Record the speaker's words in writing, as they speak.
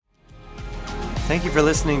Thank you for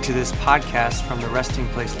listening to this podcast from the Resting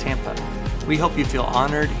Place Tampa. We hope you feel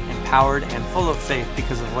honored, empowered, and full of faith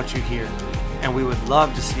because of what you hear. And we would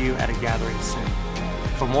love to see you at a gathering soon.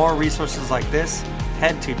 For more resources like this,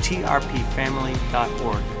 head to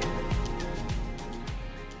trpfamily.org.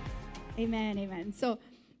 Amen, amen. So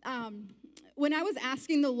when I was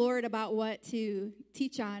asking the Lord about what to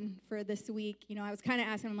teach on for this week, I was kind of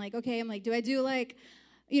asking him, do I do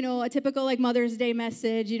a typical Mother's Day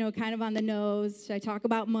message, kind of on the nose? Should I talk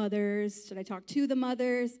about mothers? Should I talk to the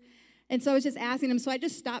mothers? And so I was just asking him. So I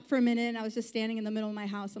just stopped for a minute, and I was just standing in the middle of my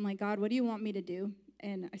house. I'm like, God, what do you want me to do?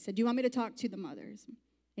 And I said, do you want me to talk to the mothers?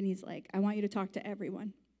 And he's like, I want you to talk to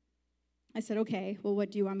everyone. I said, okay, well,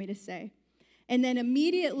 what do you want me to say? And then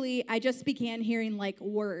immediately I just began hearing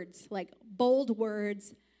words, bold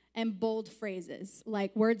words and bold phrases,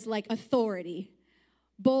 words like authority,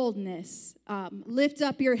 boldness, lift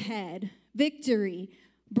up your head, victory,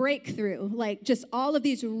 breakthrough, just all of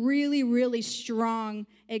these really, really strong,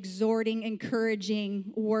 exhorting,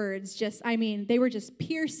 encouraging words. They were just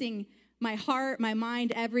piercing my heart, my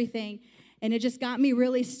mind, everything. And it just got me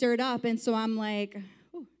really stirred up. And so I'm like,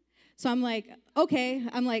 okay.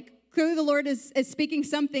 Clearly the Lord is speaking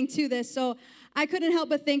something to this. So I couldn't help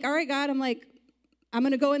but think, all right, God, I'm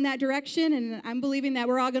going to go in that direction, and I'm believing that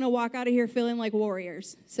we're all going to walk out of here feeling like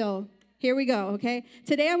warriors. So here we go, okay?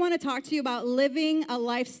 Today I want to talk to you about living a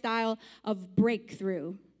lifestyle of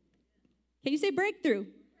breakthrough. Can you say breakthrough?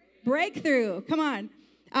 Breakthrough. Come on.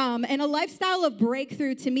 And a lifestyle of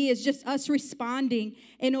breakthrough to me is just us responding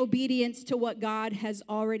in obedience to what God has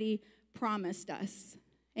already promised us.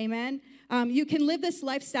 Amen? You can live this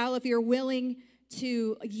lifestyle if you're willing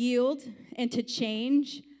to yield and to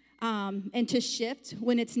change and to shift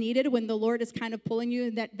when it's needed, when the Lord is kind of pulling you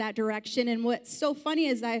in that direction. And what's so funny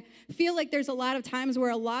is I feel like there's a lot of times where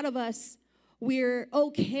a lot of us, we're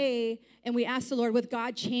okay and we ask the Lord with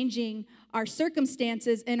God changing our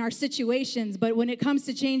circumstances and our situations. But when it comes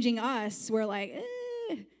to changing us, we're like,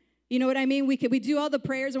 you know what I mean? We do all the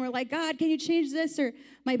prayers and we're like, God, can you change this or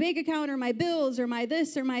my bank account or my bills or my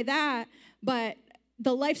this or my that? But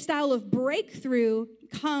the lifestyle of breakthrough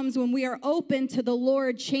comes when we are open to the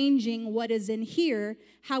Lord changing what is in here,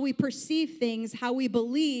 how we perceive things, how we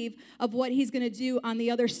believe of what he's going to do on the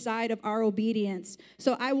other side of our obedience.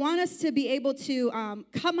 So I want us to be able to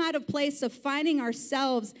come out of place of finding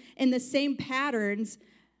ourselves in the same patterns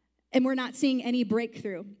and we're not seeing any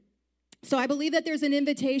breakthrough. So I believe that there's an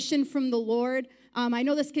invitation from the Lord. I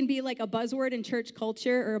know this can be like a buzzword in church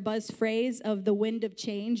culture or a buzz phrase of the wind of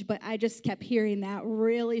change, but I just kept hearing that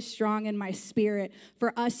really strong in my spirit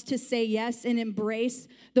for us to say yes and embrace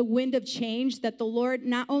the wind of change that the Lord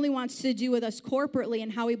not only wants to do with us corporately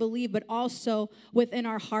and how we believe, but also within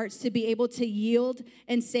our hearts to be able to yield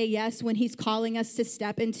and say yes when he's calling us to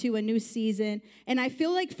step into a new season. And I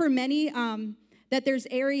feel like for many that there's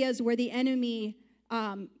areas where the enemy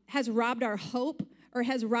has robbed our hope or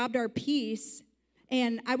has robbed our peace.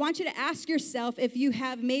 And I want you to ask yourself if you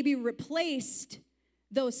have maybe replaced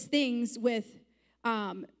those things with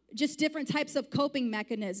just different types of coping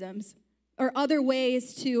mechanisms or other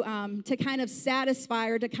ways to kind of satisfy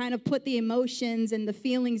or to kind of put the emotions and the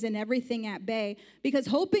feelings and everything at bay. Because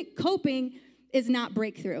coping is not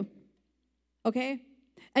breakthrough, okay?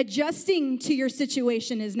 Adjusting to your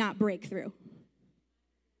situation is not breakthrough.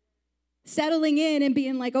 Settling in and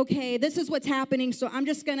being like, okay, this is what's happening, so I'm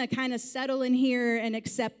just going to kind of settle in here and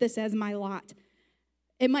accept this as my lot.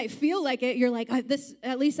 It might feel like it. You're like, this,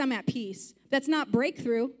 at least I'm at peace. That's not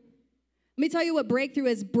breakthrough. Let me tell you what breakthrough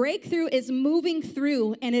is. Breakthrough is moving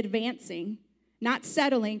through and advancing, not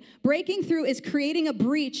settling. Breaking through is creating a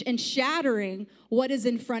breach and shattering what is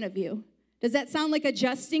in front of you. Does that sound like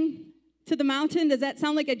adjusting to the mountain? Does that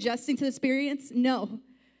sound like adjusting to the experience? No.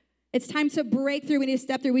 It's time to break through. We need to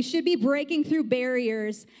step through. We should be breaking through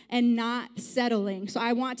barriers and not settling. So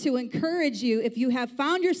I want to encourage you, if you have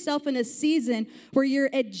found yourself in a season where you're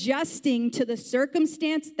adjusting to the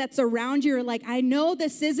circumstance that's around you, you're like, I know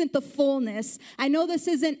this isn't the fullness. I know this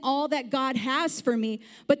isn't all that God has for me,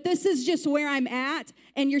 but this is just where I'm at.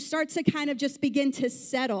 And you start to kind of just begin to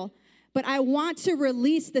settle. But I want to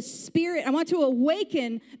release the spirit. I want to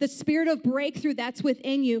awaken the spirit of breakthrough that's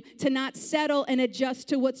within you to not settle and adjust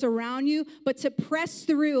to what's around you, but to press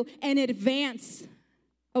through and advance,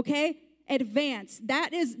 okay? Advance.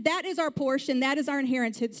 That is our portion. That is our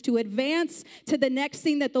inheritance, to advance to the next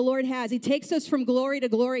thing that the Lord has. He takes us from glory to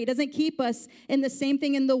glory. He doesn't keep us in the same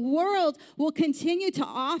thing. And the world will continue to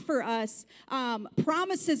offer us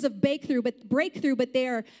promises of breakthrough, but they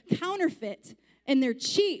are counterfeit and they're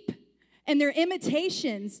cheap. and they're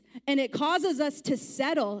imitations, and it causes us to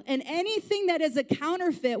settle. And anything that is a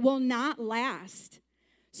counterfeit will not last.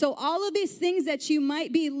 So all of these things that you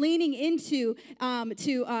might be leaning into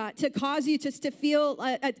to cause you just to feel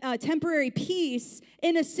a temporary peace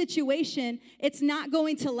in a situation, it's not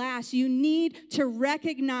going to last. You need to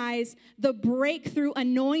recognize the breakthrough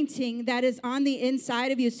anointing that is on the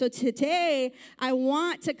inside of you. So today, I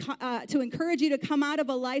want to encourage you to come out of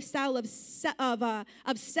a lifestyle of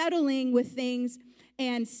settling with things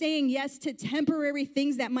and saying yes to temporary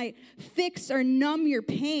things that might fix or numb your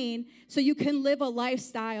pain so you can live a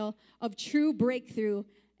lifestyle of true breakthrough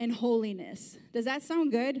and holiness. Does that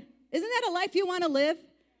sound good? Isn't that a life you want to live?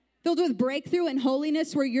 Filled with breakthrough and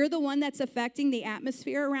holiness, where you're the one that's affecting the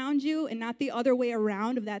atmosphere around you and not the other way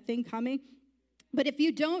around of that thing coming. But if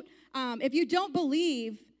you don't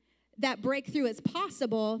believe that breakthrough is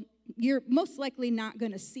possible, you're most likely not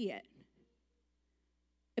going to see it.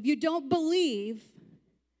 If you don't believe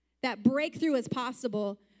that breakthrough is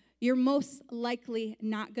possible, you're most likely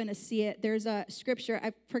not going to see it. There's a scripture,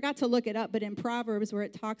 I forgot to look it up, but in Proverbs where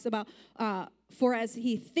it talks about, for as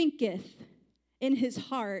he thinketh in his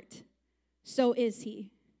heart, so is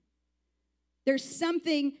he. There's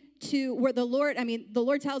something to where the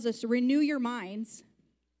Lord tells us to renew your minds.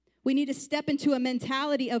 We need to step into a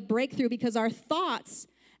mentality of breakthrough because our thoughts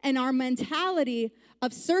and our mentality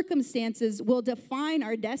of circumstances will define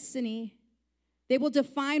our destiny. They will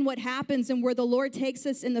define what happens and where the Lord takes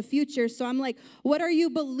us in the future. So I'm like, what are you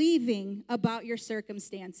believing about your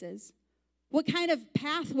circumstances? What kind of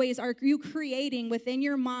pathways are you creating within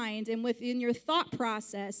your mind and within your thought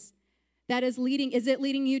process that is leading? Is it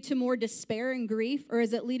leading you to more despair and grief, or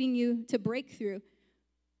is it leading you to breakthrough?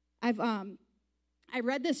 I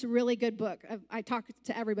read this really good book. I talk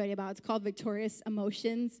to everybody about. It's called Victorious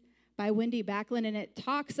Emotions by Wendy Backlund, and it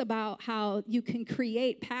talks about how you can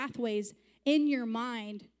create pathways in your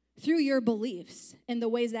mind through your beliefs and the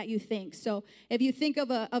ways that you think. So if you think of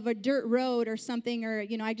a dirt road or something, or,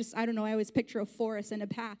 I don't know, I always picture a forest and a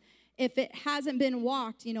path. If it hasn't been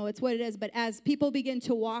walked, it's what it is. But as people begin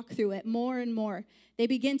to walk through it more and more, they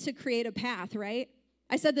begin to create a path, right?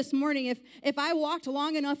 I said this morning, if I walked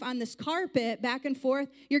long enough on this carpet back and forth,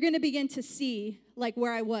 you're going to begin to see like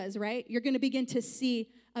where I was, right? You're going to begin to see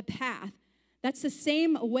a path. That's the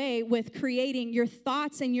same way with creating your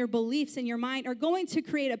thoughts and your beliefs in your mind are going to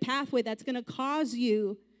create a pathway that's going to cause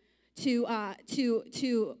you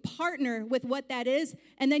to partner with what that is,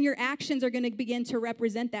 and then your actions are going to begin to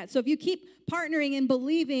represent that. So if you keep partnering and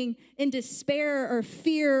believing in despair or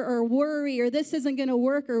fear or worry or this isn't going to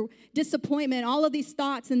work or disappointment, all of these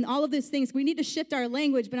thoughts and all of these things, we need to shift our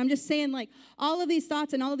language, but I'm just saying, like, all of these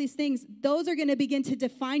thoughts and all of these things, those are going to begin to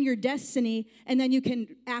define your destiny, and then you can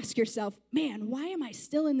ask yourself, man, why am I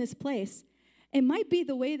still in this place? It might be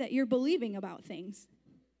the way that you're believing about things.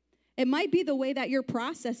 It might be the way that you're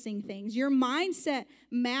processing things. Your mindset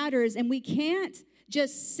matters, and we can't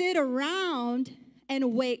just sit around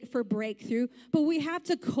and wait for breakthrough, but we have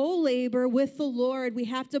to co-labor with the Lord. We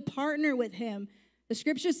have to partner with him. The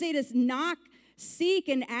scriptures say to knock, seek,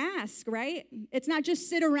 and ask, right? It's not just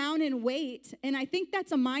sit around and wait. And I think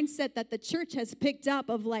that's a mindset that the church has picked up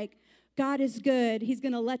of like, God is good. He's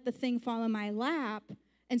going to let the thing fall in my lap.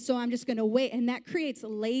 And so I'm just going to wait. And that creates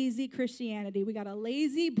lazy Christianity. We got a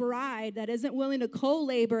lazy bride that isn't willing to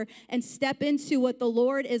co-labor and step into what the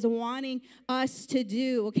Lord is wanting us to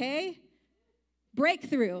do, okay?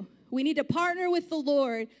 Breakthrough. We need to partner with the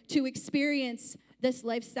Lord to experience this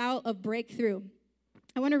lifestyle of breakthrough.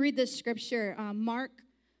 I want to read this scripture, Mark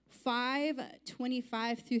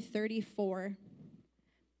 5:25 through 34.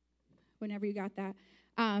 Whenever you got that.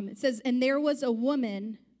 It says, and there was a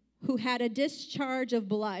woman who had a discharge of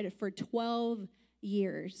blood for 12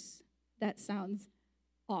 years. That sounds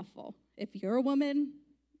awful. If you're a woman,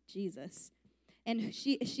 Jesus. And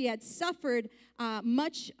she had suffered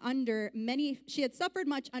much under many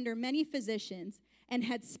physicians, and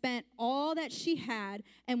had spent all that she had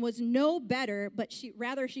and was no better, but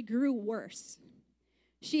she grew worse.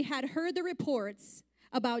 She had heard the reports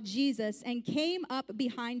about Jesus and came up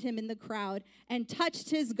behind him in the crowd and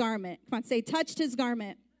touched his garment. Come on, say, touched his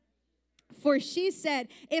garment. For she said,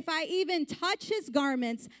 if I even touch his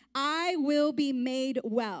garments, I will be made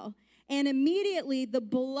well. And immediately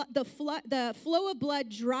the flow of blood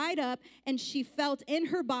dried up, and she felt in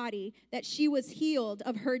her body that she was healed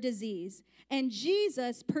of her disease. And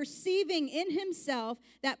Jesus, perceiving in himself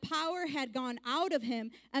that power had gone out of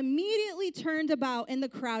him, immediately turned about in the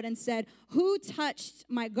crowd and said, who touched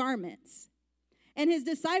my garments? And his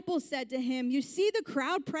disciples said to him, you see the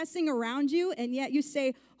crowd pressing around you, and yet you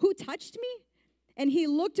say, who touched me? And he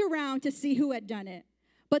looked around to see who had done it.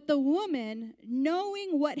 But the woman,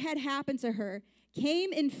 knowing what had happened to her,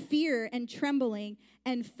 came in fear and trembling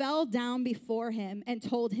and fell down before him and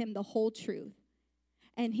told him the whole truth.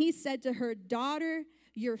 And he said to her, "Daughter,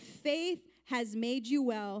 your faith has made you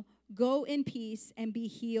well. Go in peace and be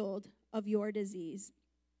healed of your disease."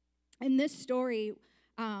 In this story,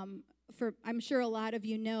 I'm sure a lot of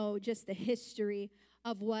you know just the history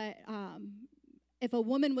of what, if a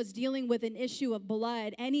woman was dealing with an issue of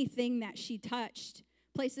blood, anything that she touched,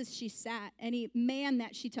 places she sat, any man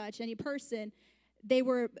that she touched, any person, they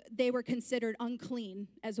were considered unclean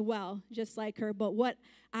as well, just like her. But what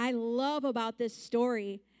I love about this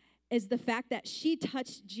story is the fact that she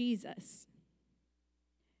touched Jesus.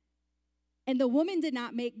 And the woman did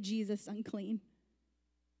not make Jesus unclean,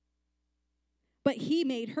 but he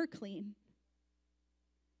made her clean.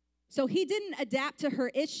 So he didn't adapt to her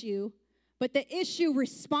issue, but the issue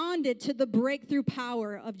responded to the breakthrough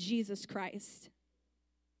power of Jesus Christ.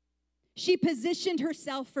 She positioned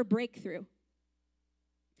herself for breakthrough.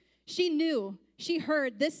 She knew, she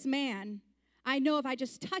heard, this man, I know if I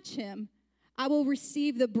just touch him, I will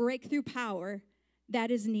receive the breakthrough power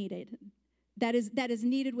that is needed. That is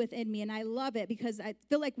needed within me. And I love it because I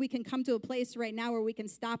feel like we can come to a place right now where we can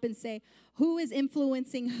stop and say, who is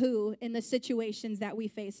influencing who in the situations that we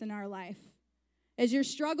face in our life? Is your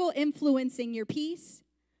struggle influencing your peace?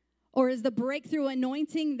 Or is the breakthrough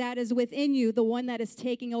anointing that is within you the one that is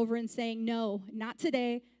taking over and saying, no, not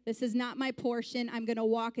today. This is not my portion. I'm going to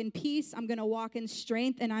walk in peace. I'm going to walk in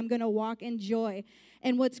strength. And I'm going to walk in joy.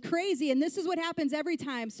 And what's crazy, and this is what happens every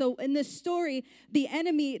time. So in this story, the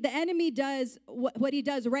enemy does what he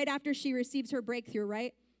does right after she receives her breakthrough,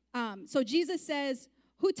 right? So Jesus says,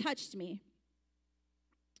 "Who touched me?"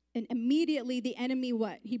 And immediately the enemy,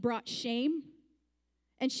 what? He brought shame.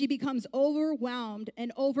 And she becomes overwhelmed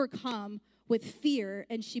and overcome with fear,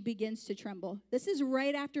 and she begins to tremble. This is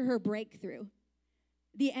right after her breakthrough.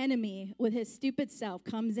 The enemy, with his stupid self,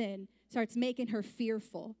 comes in, starts making her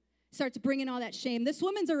fearful, starts bringing all that shame. This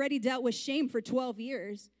woman's already dealt with shame for 12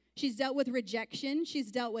 years. She's dealt with rejection.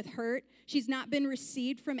 She's dealt with hurt. She's not been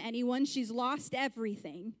received from anyone. She's lost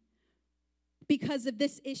everything because of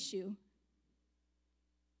this issue.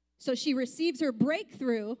 So she receives her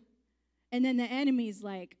breakthrough, and then the enemy's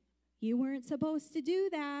like, you weren't supposed to do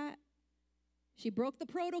that. She broke the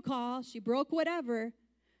protocol. She broke whatever.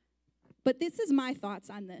 But this is my thoughts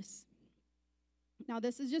on this. Now,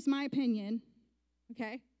 this is just my opinion,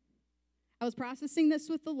 okay? I was processing this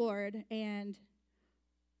with the Lord, and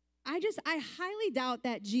I highly doubt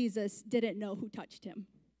that Jesus didn't know who touched him.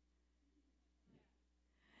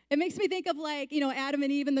 It makes me think of Adam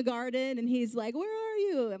and Eve in the garden, and he's like, where are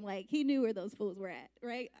you? I'm like, he knew where those fools were at,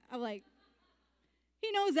 right? I'm like,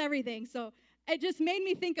 he knows everything. So it just made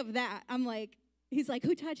me think of that. I'm like, he's like,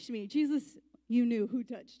 who touched me? Jesus, you knew who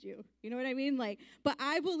touched you. You know what I mean? But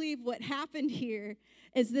I believe what happened here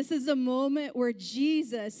is this is a moment where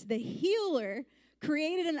Jesus, the healer,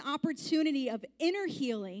 created an opportunity of inner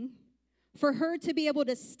healing for her to be able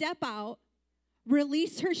to step out,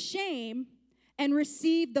 release her shame, and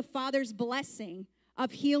receive the Father's blessing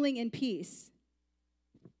of healing and peace.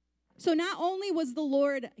 So not only was the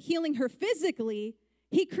Lord healing her physically,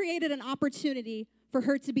 he created an opportunity for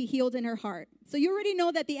her to be healed in her heart. So you already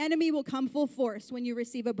know that the enemy will come full force when you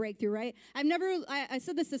receive a breakthrough, right? I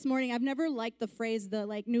said this morning, I've never liked the phrase,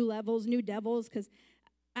 new levels, new devils, because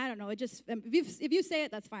I don't know, it just, if you say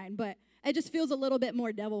it, that's fine, but it just feels a little bit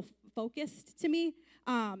more devil-focused to me.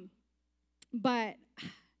 But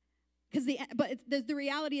the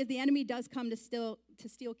reality is the enemy does come to steal,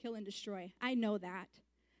 kill, and destroy. I know that.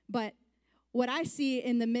 But what I see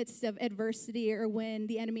in the midst of adversity or when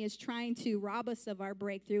the enemy is trying to rob us of our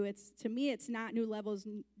breakthrough, to me, it's not new levels,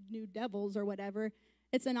 new devils or whatever.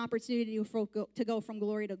 It's an opportunity to go from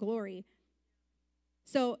glory to glory.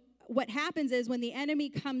 So what happens is when the enemy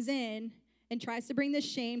comes in and tries to bring this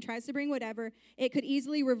shame, tries to bring whatever, it could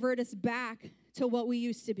easily revert us back to what we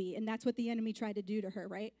used to be. And that's what the enemy tried to do to her,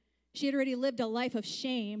 right? She had already lived a life of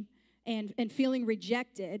shame and feeling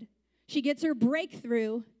rejected. She gets her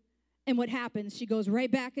breakthrough. And what happens? She goes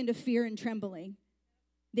right back into fear and trembling.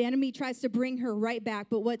 The enemy tries to bring her right back.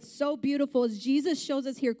 But what's so beautiful is Jesus shows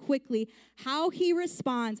us here quickly how he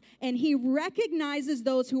responds. And he recognizes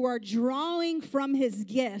those who are drawing from his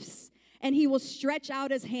gifts. And he will stretch out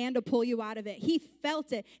his hand to pull you out of it. He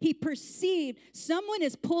felt it. He perceived someone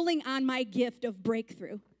is pulling on my gift of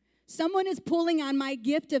breakthrough. Someone is pulling on my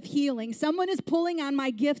gift of healing. Someone is pulling on my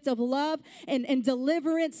gift of love and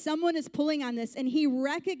deliverance. Someone is pulling on this, and he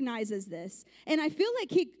recognizes this. And I feel like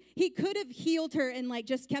he could have healed her and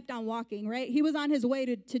just kept on walking, right? He was on his way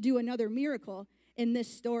to do another miracle in this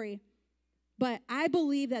story. But I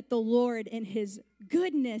believe that the Lord, in his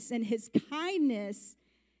goodness and his kindness,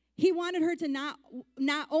 he wanted her to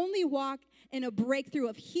not only walk in a breakthrough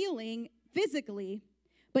of healing physically,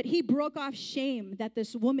 but he broke off shame that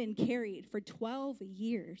this woman carried for 12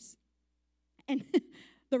 years. And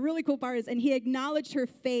the really cool part is, and he acknowledged her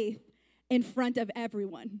faith in front of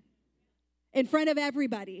everyone, in front of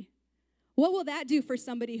everybody. What will that do for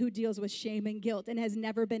somebody who deals with shame and guilt and has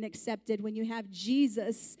never been accepted when you have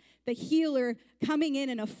Jesus, the healer, coming in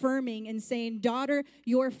and affirming and saying, daughter,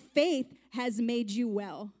 your faith has made you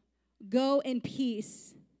well. Go in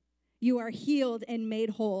peace. You are healed and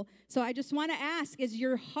made whole. So I just want to ask, is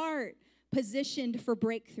your heart positioned for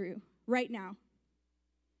breakthrough right now?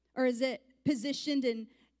 Or is it positioned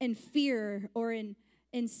in fear or in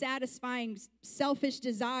satisfying selfish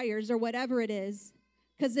desires or whatever it is?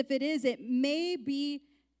 Because if it is, it may be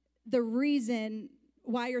the reason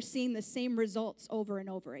why you're seeing the same results over and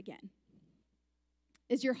over again.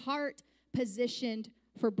 Is your heart positioned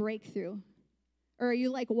for breakthrough? Or are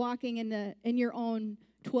you like walking in your own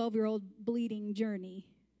 12-year-old bleeding journey?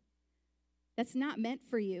 That's not meant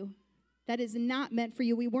for you. That is not meant for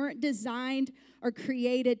you. We weren't designed or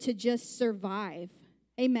created to just survive.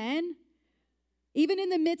 Amen? Even in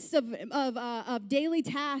the midst of daily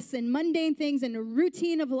tasks and mundane things and a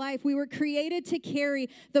routine of life, we were created to carry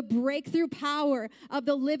the breakthrough power of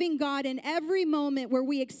the living God in every moment where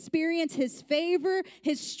we experience his favor,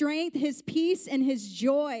 his strength, his peace, and his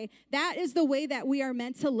joy. That is the way that we are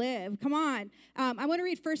meant to live. Come on. I want to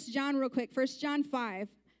read 1 John real quick. 1 John 5,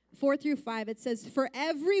 4 through 5. It says, for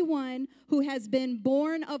everyone who has been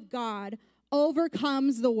born of God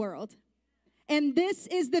overcomes the world. And this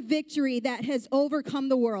is the victory that has overcome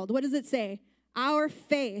the world. What does it say? Our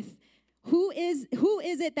faith. Who is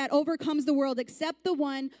it that overcomes the world except the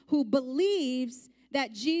one who believes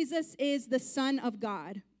that Jesus is the Son of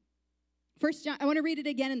God? 1 John, I want to read it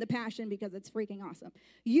again in the Passion because it's freaking awesome.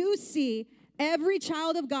 You see, every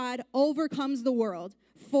child of God overcomes the world,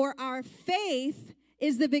 for our faith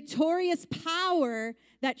is the victorious power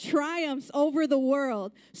that triumphs over the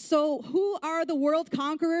world. So who are the world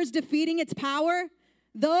conquerors defeating its power?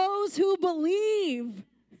 Those who believe.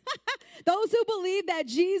 Those who believe that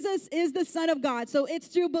Jesus is the Son of God. So it's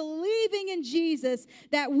through believing in Jesus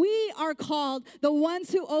that we are called the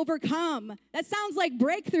ones who overcome. That sounds like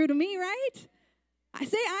breakthrough to me, right? I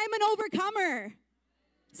say I'm an overcomer.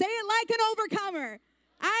 Say it like an overcomer.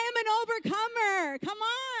 I am an overcomer. Come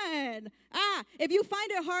on. If you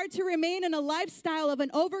find it hard to remain in a lifestyle of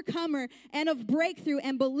an overcomer and of breakthrough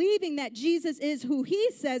and believing that Jesus is who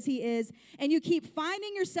he says he is, and you keep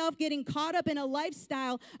finding yourself getting caught up in a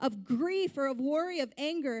lifestyle of grief or of worry, of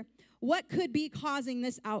anger, what could be causing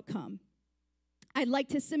this outcome? I'd like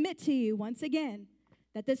to submit to you once again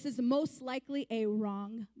that this is most likely a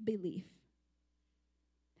wrong belief.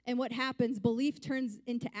 And what happens? Belief turns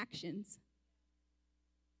into actions.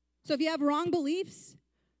 So if you have wrong beliefs,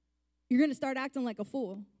 you're going to start acting like a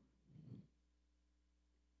fool.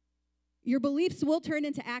 Your beliefs will turn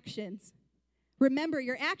into actions. Remember,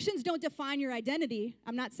 your actions don't define your identity.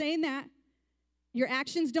 I'm not saying that. Your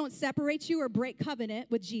actions don't separate you or break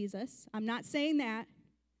covenant with Jesus. I'm not saying that.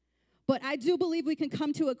 But I do believe we can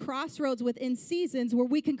come to a crossroads within seasons where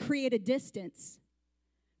we can create a distance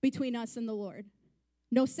between us and the Lord.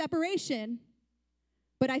 No separation,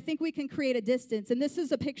 but I think we can create a distance. And this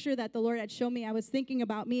is a picture that the Lord had shown me. I was thinking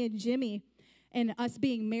about me and Jimmy and us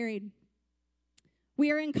being married.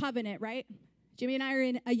 We are in covenant, right? Jimmy and I are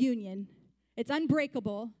in a union. It's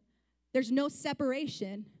unbreakable. There's no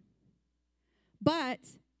separation. But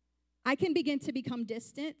I can begin to become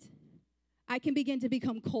distant. I can begin to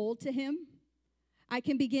become cold to him. I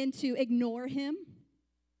can begin to ignore him.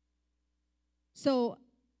 So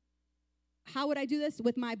how would I do this?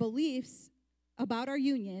 With my beliefs about our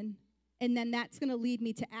union, and then that's going to lead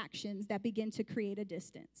me to actions that begin to create a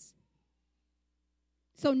distance.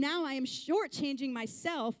 So now I am shortchanging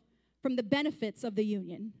myself from the benefits of the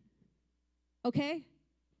union. Okay?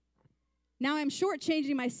 Now I'm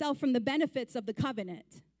shortchanging myself from the benefits of the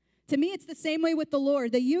covenant. To me, it's the same way with the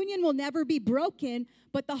Lord. The union will never be broken,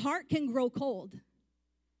 but the heart can grow cold.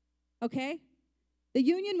 Okay? The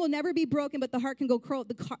union will never be broken, but the heart can go cold.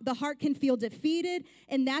 The heart can feel defeated,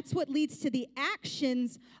 and that's what leads to the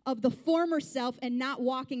actions of the former self and not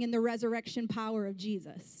walking in the resurrection power of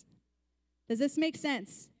Jesus. Does this make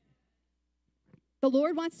sense? The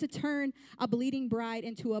Lord wants to turn a bleeding bride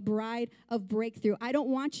into a bride of breakthrough. I don't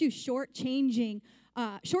want you shortchanging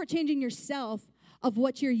yourself of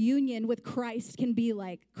what your union with Christ can be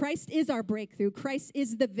like. Christ is our breakthrough. Christ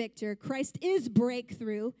is the victor. Christ is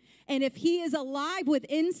breakthrough. And if he is alive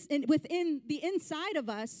within the inside of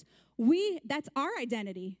us, that's our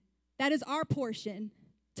identity. That is our portion,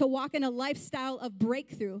 to walk in a lifestyle of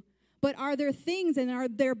breakthrough. But are there things and are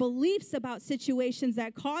there beliefs about situations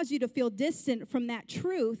that cause you to feel distant from that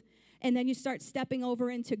truth? And then you start stepping over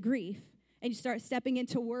into grief, and you start stepping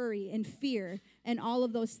into worry and fear and all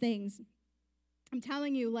of those things. I'm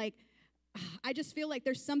telling you, like, I just feel like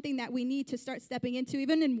there's something that we need to start stepping into.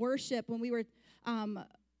 Even in worship, when we were,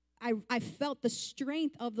 I felt the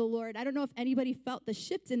strength of the Lord. I don't know if anybody felt the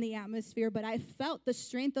shift in the atmosphere, but I felt the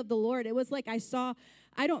strength of the Lord. It was like I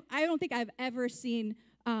don't think I've ever seen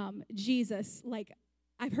Jesus. Like,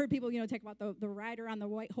 I've heard people, talk about the rider on the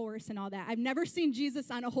white horse and all that. I've never seen Jesus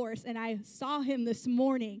on a horse, and I saw him this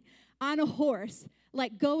morning on a horse,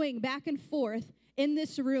 like going back and forth in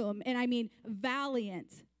this room, and I mean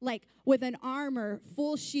valiant, like with an armor,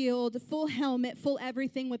 full shield, full helmet, full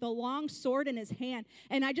everything, with a long sword in his hand.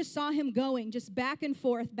 And I just saw him going just back and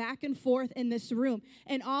forth in this room.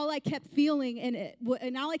 And all I kept feeling in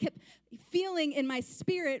my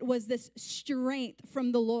spirit was this strength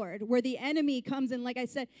from the Lord, where the enemy comes in. Like I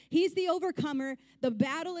said, he's the overcomer. The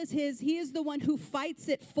battle is his. He is the one who fights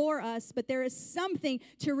it for us. But there is something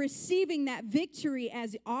to receiving that victory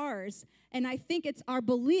as ours. And I think it's our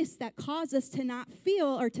beliefs that cause us to not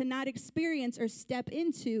feel or to not experience or step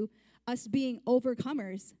into us being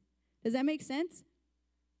overcomers. Does that make sense?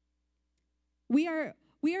 We are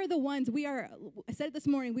the ones, I said it this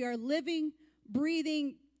morning, we are living,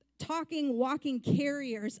 breathing, talking, walking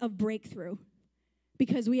carriers of breakthrough,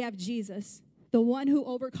 because we have Jesus, the one who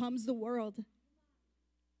overcomes the world.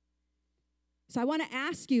 So I want to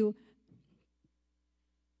ask you,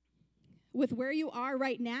 with where you are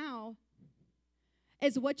right now,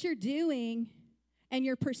 is what you're doing and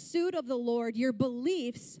your pursuit of the Lord, your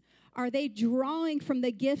beliefs, are they drawing from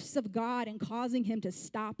the gifts of God and causing him to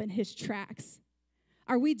stop in his tracks?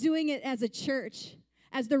 Are we doing it as a church,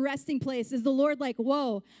 as the resting place? Is the Lord like,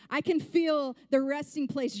 whoa, I can feel the resting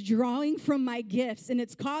place drawing from my gifts, and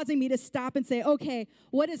it's causing me to stop and say, okay,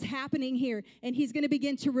 what is happening here? And he's going to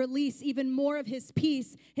begin to release even more of his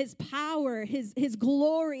peace, his power, his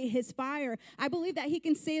glory, his fire. I believe that he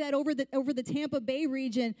can say that over the Tampa Bay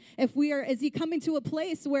region, is he coming to a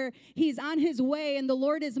place where he's on his way and the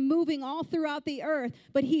Lord is moving all throughout the earth,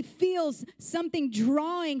 but he feels something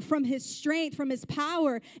drawing from his strength, from his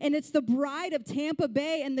power, and it's the bride of Tampa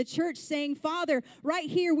Bay and the church saying, Father, right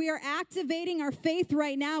here, we are activating our faith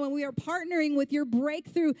right now, and we are partnering with your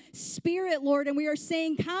breakthrough spirit, Lord, and we are saying,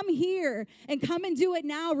 come here and come and do it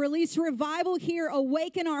now. Release revival here.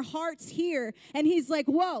 Awaken our hearts here. And he's like,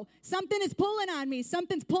 whoa, something is pulling on me.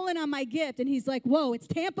 Something's pulling on my gift. And he's like, whoa, it's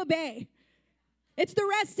Tampa Bay. It's the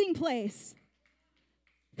resting place.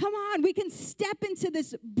 Come on, we can step into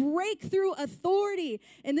this breakthrough authority.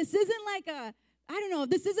 And this isn't like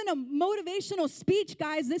this isn't a motivational speech,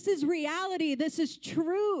 guys. This is reality. This is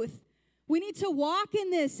truth. We need to walk in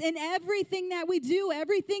this in everything that we do,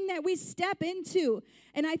 everything that we step into.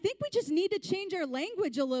 And I think we just need to change our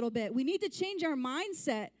language a little bit. We need to change our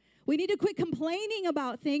mindset. We need to quit complaining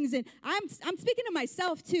about things. And I'm speaking to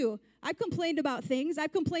myself, too. I've complained about things.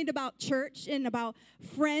 I've complained about church and about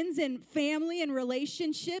friends and family and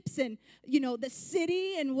relationships and, the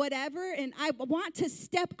city and whatever. And I want to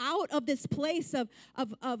step out of this place of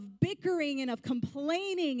bickering and of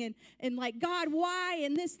complaining and like, God, why?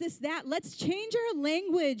 And this, that. Let's change our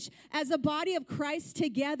language as a body of Christ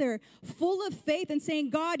together, full of faith and saying,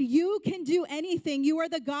 God, you can do anything. You are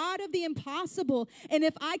the God of the impossible. And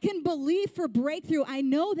if I can believe for breakthrough, I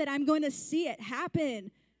know that I'm going to see it happen.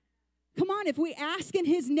 Come on, if we ask in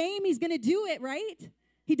his name, he's going to do it, right?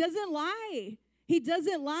 He doesn't lie. He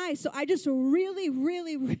doesn't lie. So I just really,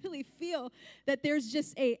 really, really feel that there's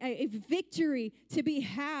just a victory to be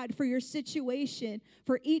had for your situation,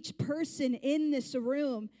 for each person in this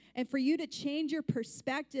room, and for you to change your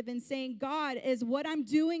perspective and saying, God, is what I'm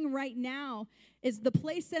doing right now, is the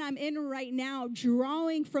place that I'm in right now,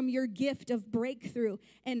 drawing from your gift of breakthrough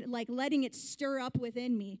and like letting it stir up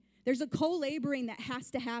within me. There's a co-laboring that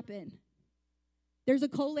has to happen. There's a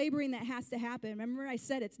co-laboring that has to happen. Remember I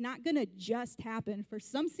said it's not going to just happen. For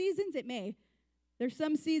some seasons, it may. There's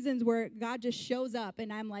some seasons where God just shows up,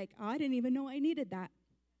 and I'm like, oh, I didn't even know I needed that.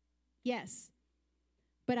 Yes.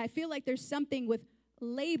 But I feel like there's something with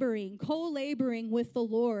laboring, co-laboring with the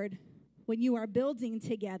Lord when you are building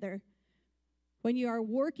together, when you are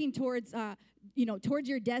working towards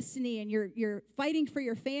your destiny, and you're fighting for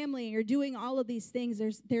your family, and you're doing all of these things.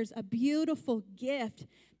 There's a beautiful gift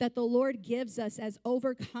that the Lord gives us as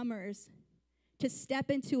overcomers to step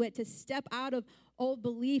into it, to step out of old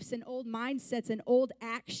beliefs and old mindsets and old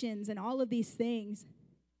actions and all of these things,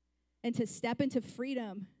 and to step into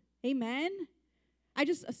freedom. Amen?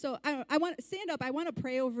 I want to stand up. I want to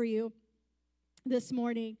pray over you this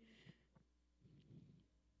morning.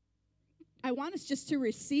 I want us just to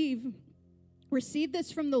receive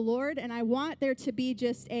this from the Lord, and I want there to be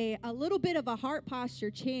just a little bit of a heart posture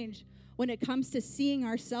change when it comes to seeing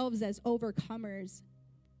ourselves as overcomers.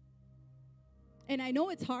 And I know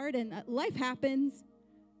it's hard, and life happens.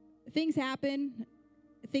 Things happen,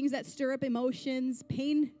 things that stir up emotions.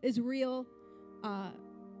 Pain is real.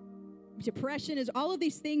 Depression is, all of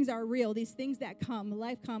these things are real, these things that come,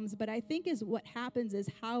 life comes. But I think what happens is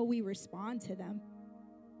how we respond to them.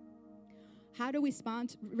 How do we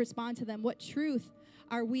respond to them? What truth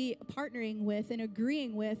are we partnering with and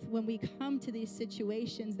agreeing with when we come to these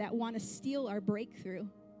situations that want to steal our breakthrough?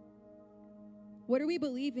 What are we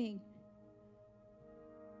believing?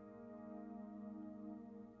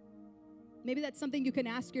 Maybe that's something you can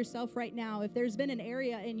ask yourself right now. If there's been an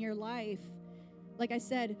area in your life, like I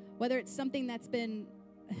said, whether it's something that's been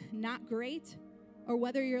not great, or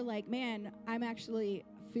whether you're like, man, I'm actually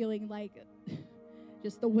feeling like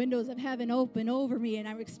just the windows of heaven open over me, and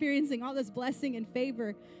I'm experiencing all this blessing and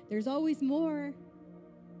favor. There's always more.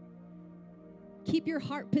 Keep your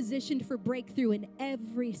heart positioned for breakthrough in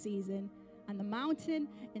every season, on the mountain,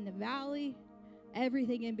 in the valley,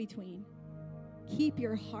 everything in between. Keep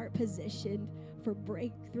your heart positioned for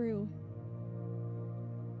breakthrough.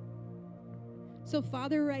 So,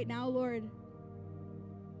 Father, right now, Lord,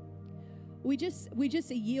 we just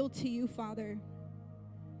yield to you, Father.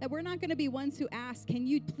 That we're not going to be ones who ask, can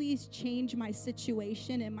you please change my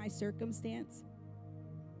situation and my circumstance?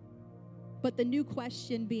 But the new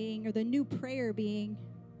question being, or the new prayer being,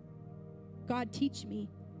 God, teach me.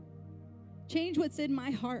 Change what's in my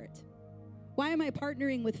heart. Why am I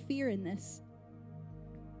partnering with fear in this?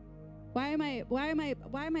 Why am I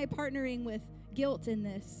partnering with guilt in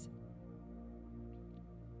this?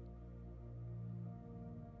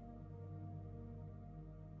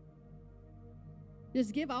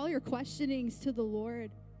 Just give all your questionings to the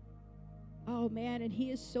Lord. Oh, man, and he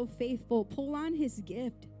is so faithful. Pull on his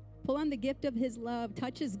gift. Pull on the gift of his love.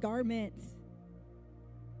 Touch his garments.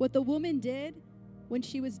 What the woman did when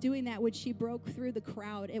she was doing that, when she broke through the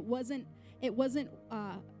crowd, it wasn't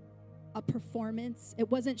a performance. It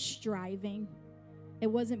wasn't striving. It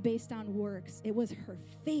wasn't based on works. It was her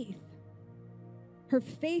faith. Her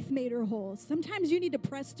faith made her whole. Sometimes you need to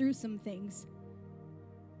press through some things.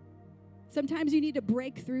 Sometimes you need to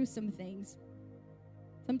break through some things.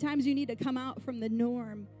 Sometimes you need to come out from the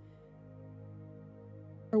norm,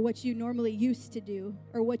 or what you normally used to do,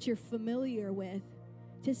 or what you're familiar with,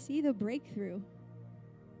 to see the breakthrough.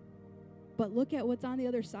 But look at what's on the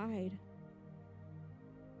other side.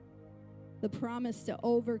 The promise to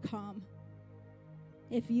overcome.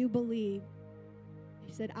 If you believe,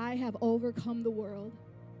 he said, I have overcome the world.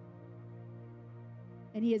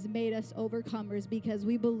 And he has made us overcomers because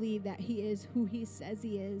we believe that he is who he says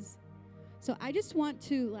he is. So I just want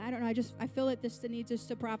to, I feel like this needs just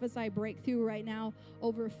to prophesy breakthrough right now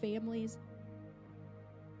over families.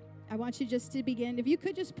 I want you just to begin, if you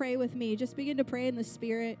could just pray with me, just begin to pray in the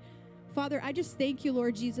Spirit. Father, I just thank you,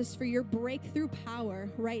 Lord Jesus, for your breakthrough power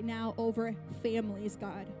right now over families,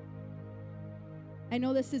 God. I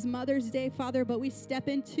know this is Mother's Day, Father, but we step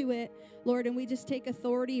into it, Lord, and we just take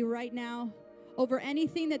authority right now over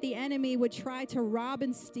anything that the enemy would try to rob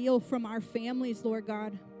and steal from our families, Lord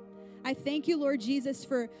God. I thank you, Lord Jesus,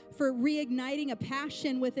 for reigniting a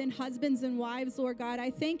passion within husbands and wives, Lord God. I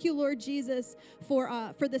thank you, Lord Jesus, for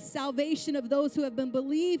the salvation of those who have been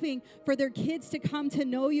believing for their kids to come to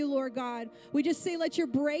know you, Lord God. We just say, let your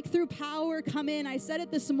breakthrough power come in. I said it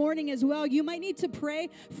this morning as well. You might need to pray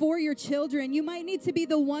for your children. You might need to be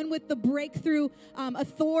the one with the breakthrough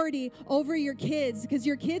authority over your kids, because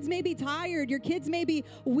your kids may be tired. Your kids may be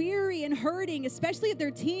weary and hurting, especially if they're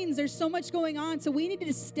teens. There's so much going on. So we need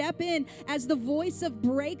to step in as the voice of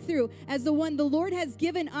breakthrough, as the one the Lord has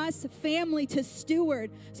given us family to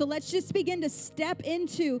steward. So let's just begin to step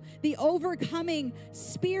into the overcoming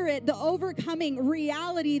spirit, the overcoming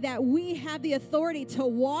reality that we have the authority to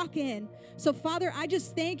walk in. So Father, I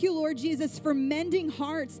just thank you, Lord Jesus, for mending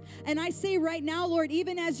hearts. And I say right now, Lord,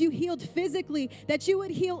 even as you healed physically, that you would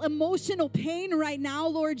heal emotional pain right now,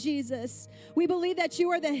 Lord Jesus. We believe that you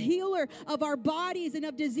are the healer of our bodies and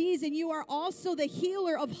of disease, and you are also the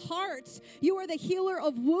healer of hearts. You are the healer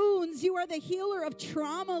of wounds. You are the healer of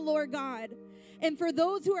trauma, Lord God. And for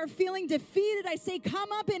those who are feeling defeated, I say,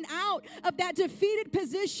 come up and out of that defeated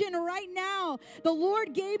position right now. The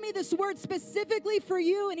Lord gave me this word specifically for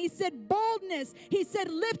you, and he said boldness. He said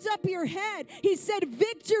lift up your head. He said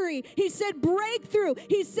victory. He said breakthrough.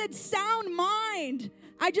 He said sound mind.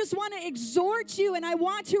 I just want to exhort you, and I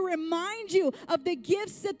want to remind you of the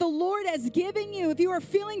gifts that the Lord has given you. If you are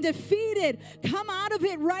feeling defeated, come out of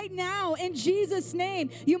it right now in Jesus'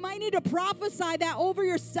 name. You might need to prophesy that over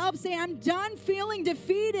yourself. Say, I'm done feeling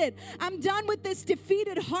defeated. I'm done with this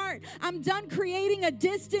defeated heart. I'm done creating a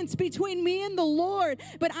distance between me and the Lord,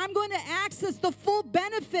 but I'm going to access the full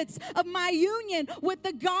benefits of my union with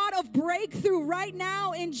the God of breakthrough right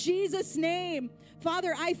now in Jesus' name.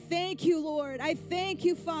 Father, I thank you, Lord. I thank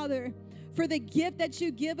you, Father, for the gift that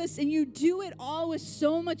you give us, and you do it all with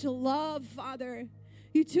so much love, Father.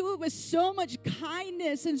 You do it with so much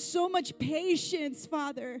kindness and so much patience,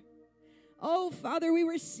 Father. Oh, Father, we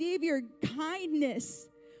receive your kindness.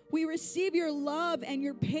 We receive your love and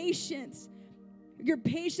your patience. Your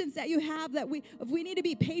patience that you have, that if we need to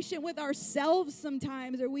be patient with ourselves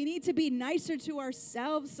sometimes, or we need to be nicer to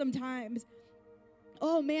ourselves sometimes.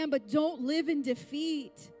 Oh, man, but don't live in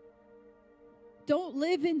defeat. Don't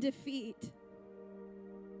live in defeat.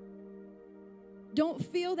 Don't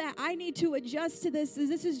feel that I need to adjust to this.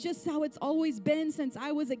 This is just how it's always been since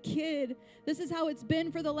I was a kid. This is how it's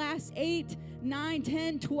been for the last 8, 9,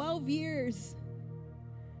 10, 12 years.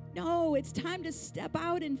 No, it's time to step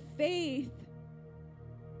out in faith.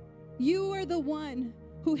 You are the one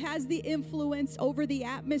who has the influence over the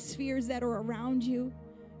atmospheres that are around you.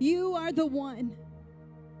 You are the one.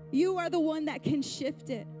 You are the one that can shift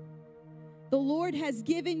it. The Lord has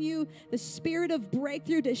given you the spirit of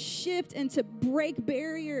breakthrough to shift and to break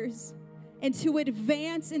barriers and to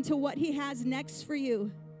advance into what He has next for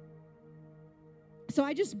you. So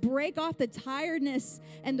I just break off the tiredness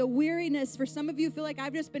and the weariness. For some of you feel like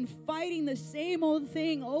I've just been fighting the same old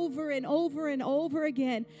thing over and over and over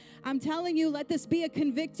again. I'm telling you, let this be a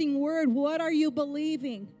convicting word. What are you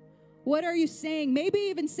believing? What are you saying? Maybe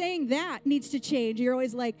even saying that needs to change. You're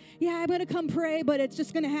always like, yeah, I'm going to come pray, but it's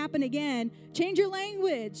just going to happen again. Change your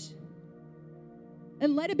language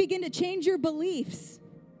and let it begin to change your beliefs.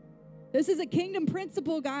 This is a kingdom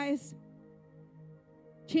principle, guys.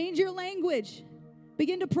 Change your language.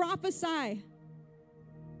 Begin to prophesy.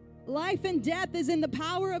 Life and death is in the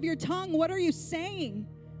power of your tongue. What are you saying?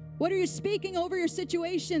 What are you speaking over your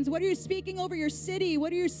situations? What are you speaking over your city?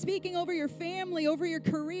 What are you speaking over your family, over your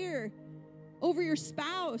career, over your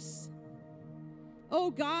spouse?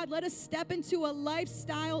 Oh God, let us step into a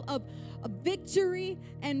lifestyle of victory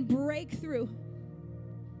and breakthrough.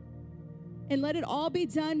 And let it all be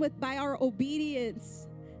done by our obedience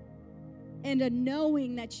and a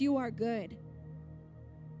knowing that you are good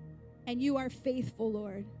and you are faithful,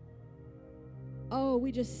 Lord. Oh,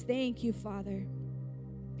 we just thank you, Father.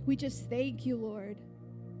 We just thank you, Lord.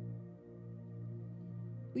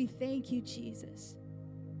 We thank you, Jesus.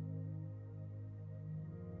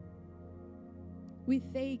 We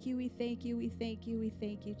thank you, we thank you, we thank you, we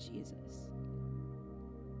thank you, Jesus.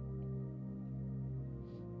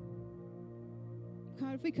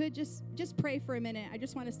 God, if we could just pray for a minute. I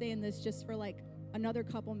just want to stay in this just for like another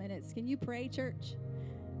couple minutes. Can you pray, church?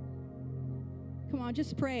 Come on,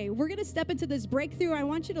 just pray. We're going to step into this breakthrough. I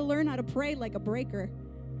want you to learn how to pray like a breaker.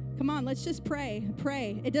 Come on, let's just pray.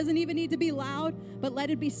 Pray. It doesn't even need to be loud, but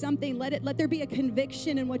let it be something. Let there be a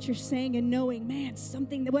conviction in what you're saying and knowing, man,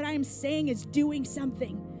 something that what I'm saying is doing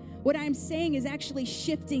something. What I'm saying is actually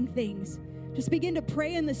shifting things. Just begin to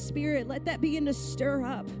pray in the Spirit. Let that begin to stir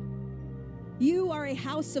up. You are a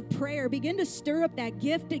house of prayer. Begin to stir up that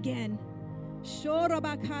gift again.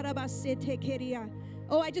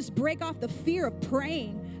 Oh, I just break off the fear of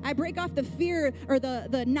praying. I break off the fear or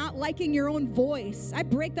the not liking your own voice. I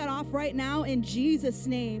break that off right now in Jesus'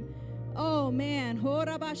 name. Oh, man.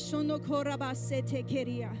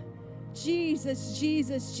 Jesus,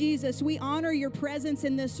 Jesus, Jesus. We honor your presence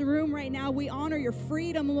in this room right now. We honor your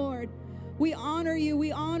freedom, Lord. We honor you.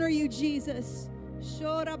 We honor you, Jesus.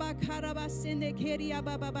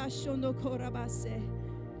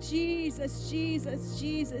 Jesus, Jesus,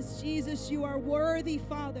 Jesus, Jesus, you are worthy,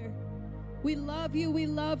 Father. We love you, we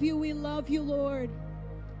love you, we love you, Lord.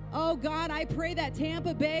 Oh, God, I pray that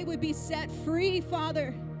Tampa Bay would be set free,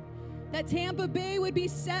 Father. That Tampa Bay would be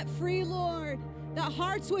set free, Lord. That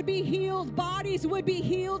hearts would be healed, bodies would be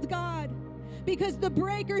healed, God. Because the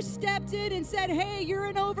breaker stepped in and said, hey, you're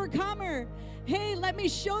an overcomer. Hey, let me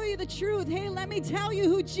show you the truth. Hey, let me tell you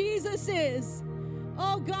who Jesus is.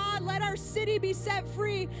 Oh, God, let our city be set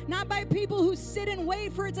free, not by people who sit and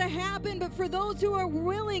wait for it to happen, but for those who are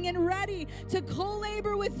willing and ready to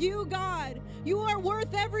co-labor with you, God. You are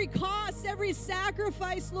worth every cost, every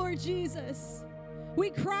sacrifice, Lord Jesus. We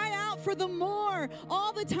cry out for the more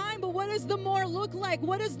all the time, but what does the more look like?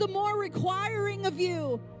 What is the more requiring of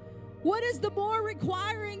you? What is the more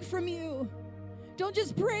requiring from you? Don't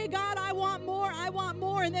just pray, God, I want more,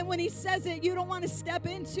 and then when he says it, you don't want to step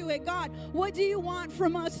into it. God, what do you want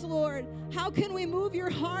from us, Lord? How can we move your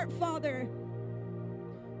heart, Father?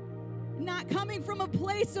 Not coming from a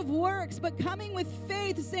place of works, but coming with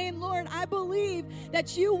faith, saying, Lord, I believe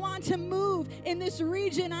that you want to move in this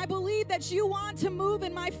region. I believe that you want to move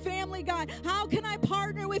in my family, God. How can I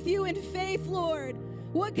partner with you in faith, Lord?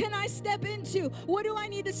 What can I step into? What do I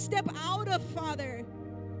need to step out of, Father?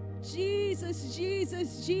 Jesus,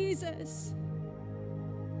 Jesus, Jesus.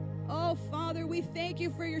 Oh, Father, we thank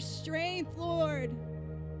you for your strength, Lord.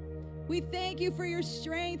 We thank you for your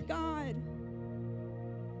strength, God.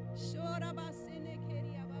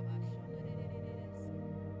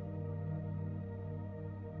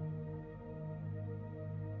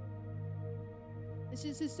 This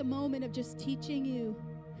is just a moment of just teaching you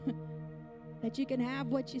that you can have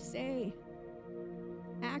what you say.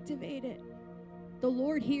 Activate it. The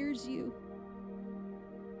Lord hears you.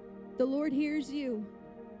 The Lord hears you.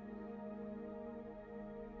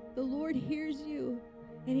 The Lord hears you,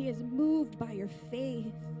 and he is moved by your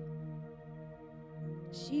faith.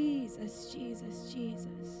 Jesus, Jesus,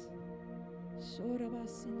 Jesus.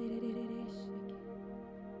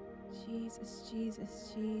 Jesus,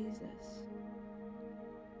 Jesus, Jesus.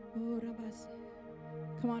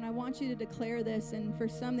 Come on, I want you to declare this, and for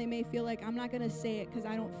some they may feel like I'm not going to say it because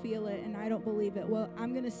I don't feel it and I don't believe it. Well,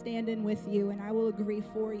 I'm going to stand in with you and I will agree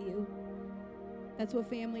for you. That's what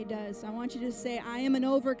family does. I want you to say, I am an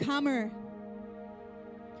overcomer.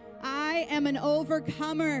 I am an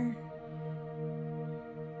overcomer.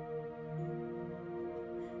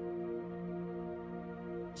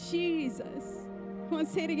 Jesus. I want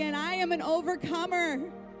to say it again. I am an overcomer.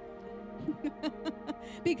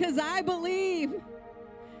 Because I believe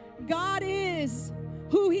God is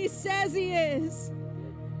who he says he is.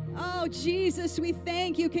 Oh, Jesus, we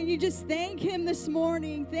thank you. Can you just thank him this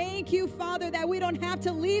morning? Thank you, Father, that we don't have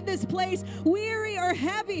to leave this place weary or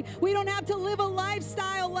heavy. We don't have to live a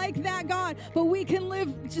lifestyle like that, God, but we can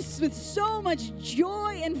live just with so much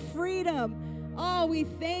joy and freedom. Oh, we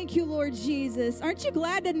thank you, Lord Jesus. Aren't you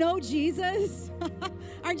glad to know Jesus?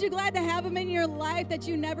 Aren't you glad to have him in your life, that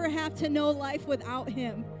you never have to know life without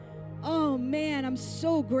him? Oh, man, I'm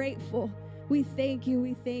so grateful. We thank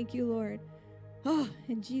you, Lord. Oh,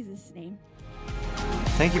 in Jesus' name.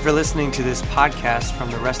 Thank you for listening to this podcast from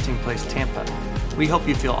the Resting Place Tampa. We hope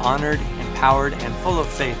you feel honored, empowered, and full of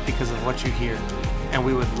faith because of what you hear. And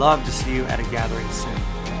we would love to see you at a gathering soon.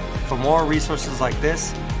 For more resources like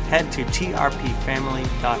this, head to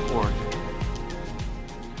trpfamily.org.